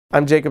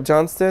I'm Jacob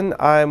Johnston.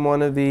 I'm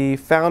one of the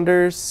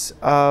founders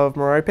of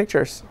Mirari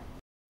Pictures.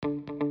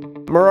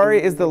 Mirari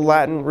is the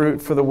Latin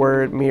root for the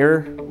word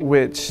mirror,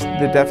 which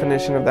the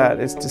definition of that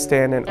is to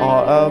stand in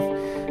awe of.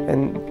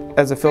 And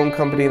as a film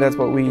company, that's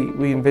what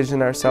we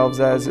envision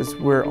ourselves as, is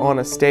we're on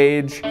a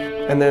stage,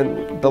 and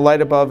then the light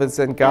above is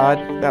in God.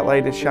 That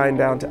light is shined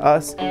down to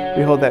us.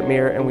 We hold that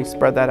mirror and we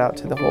spread that out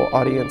to the whole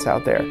audience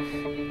out there.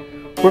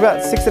 We're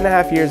about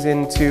 6.5 years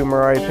into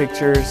Mirari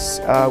Pictures.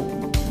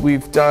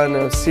 We've done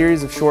a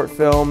series of short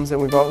films, and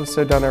we've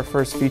also done our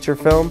first feature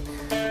film.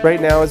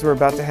 Right now, as we're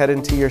about to head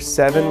into year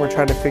 7, we're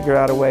trying to figure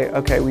out a way,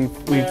 okay, we've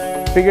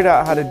figured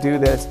out how to do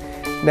this.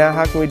 Now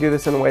how can we do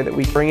this in a way that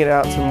we bring it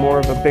out to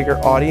more of a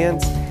bigger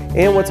audience?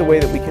 And what's a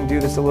way that we can do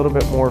this a little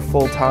bit more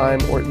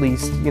full-time, or at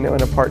least, in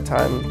a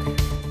part-time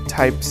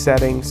type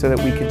setting, so that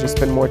we can just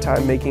spend more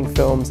time making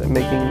films and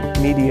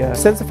making media.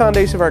 Since the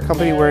foundation of our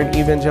company, we're an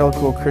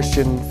evangelical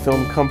Christian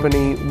film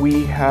company.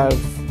 We have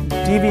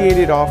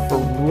deviated off for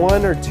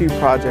 1 or 2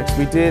 projects.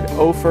 We did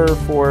Ofer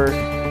for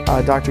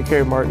Dr.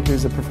 Kerry Martin,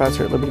 who's a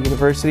professor at Liberty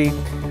University.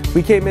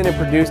 We came in and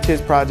produced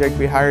his project.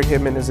 We hired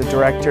him in as a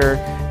director.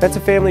 That's a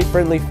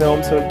family-friendly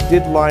film, so it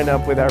did line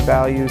up with our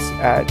values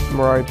at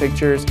Mirari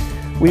Pictures.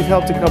 We've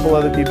helped a couple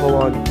other people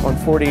on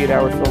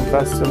 48-hour film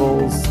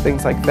festivals,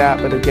 things like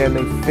that, but again,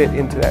 they fit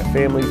into that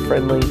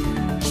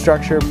family-friendly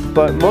structure.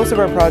 But most of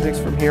our projects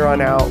from here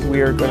on out,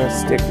 we are going to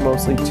stick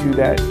mostly to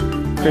that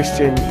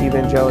Christian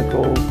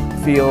evangelical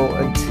feel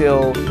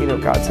until,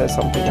 God says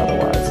something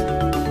otherwise.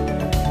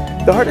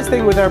 The hardest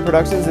thing with our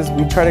productions is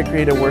we try to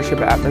create a worship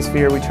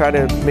atmosphere. We try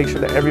to make sure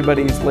that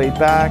everybody's laid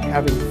back,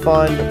 having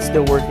fun, but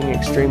still working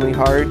extremely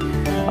hard.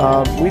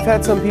 We've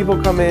had some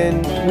people come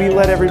in, we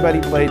let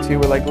everybody play too.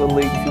 We're like Little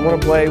League, if you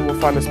want to play, we'll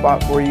find a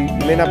spot for you. You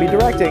may not be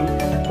directing,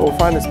 but we'll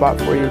find a spot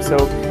for you. So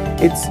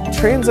it's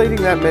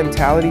translating that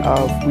mentality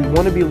of we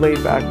want to be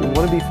laid back, we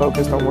want to be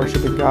focused on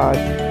worshiping God,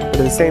 but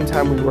at the same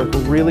time we work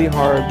really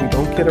hard, we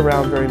don't kid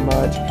around very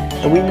much,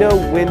 and we know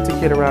when to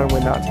kid around and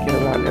when not to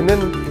kid around. And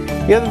then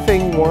the other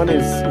thing, one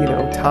is,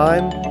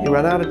 time. You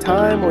run out of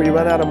time or you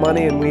run out of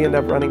money, and we end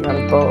up running out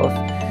of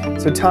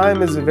both. So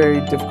time is a very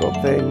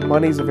difficult thing.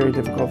 Money is a very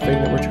difficult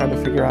thing that we're trying to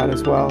figure out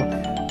as well.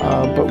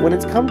 But when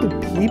it's come to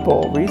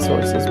people,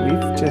 resources,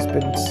 we've just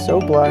been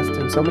so blessed,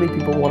 and so many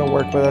people want to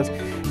work with us.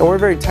 And we're a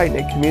very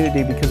tight-knit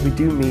community because we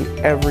do meet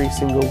every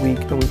single week,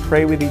 and we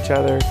pray with each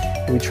other,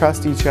 and we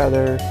trust each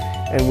other,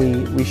 and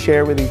we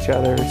share with each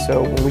other.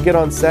 So when we get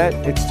on set,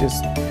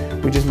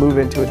 we just move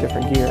into a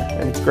different gear,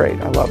 and it's great.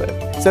 I love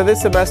it. So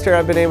this semester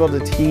I've been able to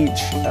teach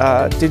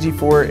Digi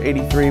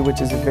 483,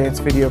 which is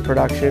advanced video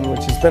production,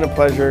 which has been a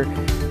pleasure.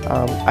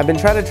 I've been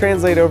trying to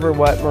translate over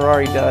what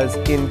Mirari does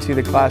into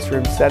the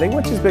classroom setting,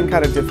 which has been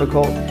kind of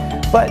difficult,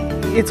 but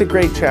it's a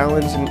great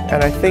challenge.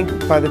 And I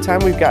think by the time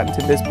we've gotten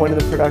to this point of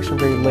the production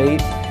very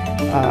late,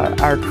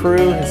 our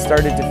crew has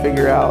started to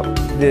figure out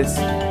this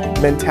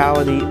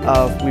mentality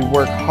of we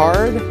work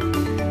hard,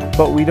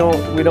 but we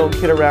don't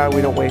kid around,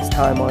 we don't waste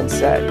time on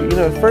set.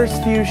 The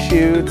first few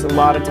shoots, a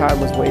lot of time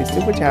was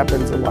wasted, which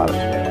happens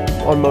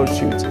on most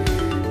shoots.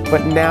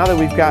 But now that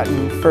we've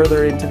gotten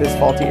further into this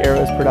Faulty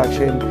Arrows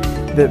production,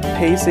 the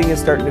pacing is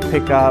starting to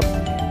pick up,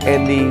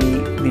 and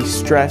the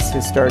stress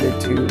has started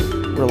to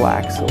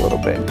relax a little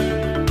bit.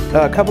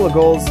 A couple of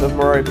goals of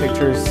Mirari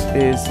Pictures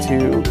is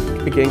to,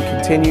 again,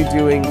 continue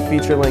doing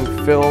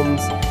feature-length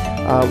films.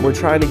 We're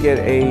trying to get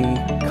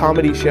a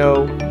comedy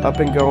show up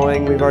and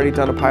going. We've already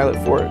done a pilot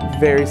for it,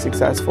 very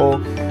successful.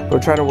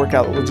 We're trying to work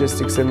out the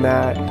logistics in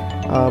that.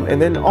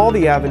 And then all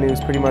the avenues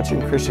pretty much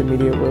in Christian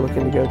media we're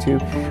looking to go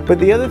to. But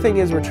the other thing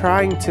is we're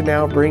trying to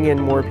now bring in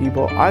more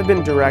people. I've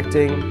been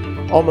directing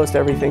almost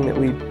everything that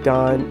we've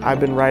done.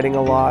 I've been writing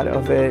a lot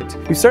of it.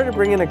 We started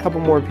bringing in a couple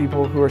more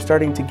people who are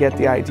starting to get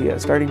the idea,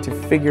 starting to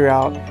figure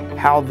out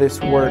how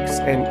this works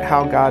and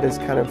how God is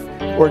kind of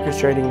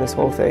orchestrating this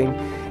whole thing.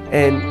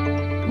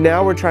 And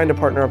now we're trying to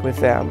partner up with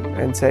them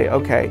and say,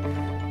 okay,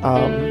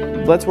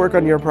 let's work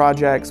on your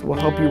projects. We'll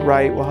help you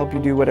write. We'll help you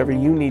do whatever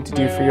you need to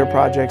do for your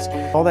projects.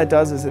 All that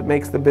does is it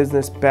makes the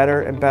business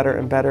better and better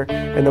and better.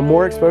 And the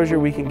more exposure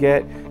we can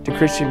get to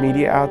Christian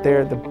media out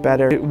there, the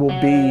better it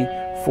will be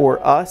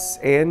for us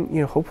and,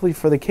 hopefully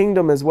for the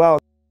kingdom as well.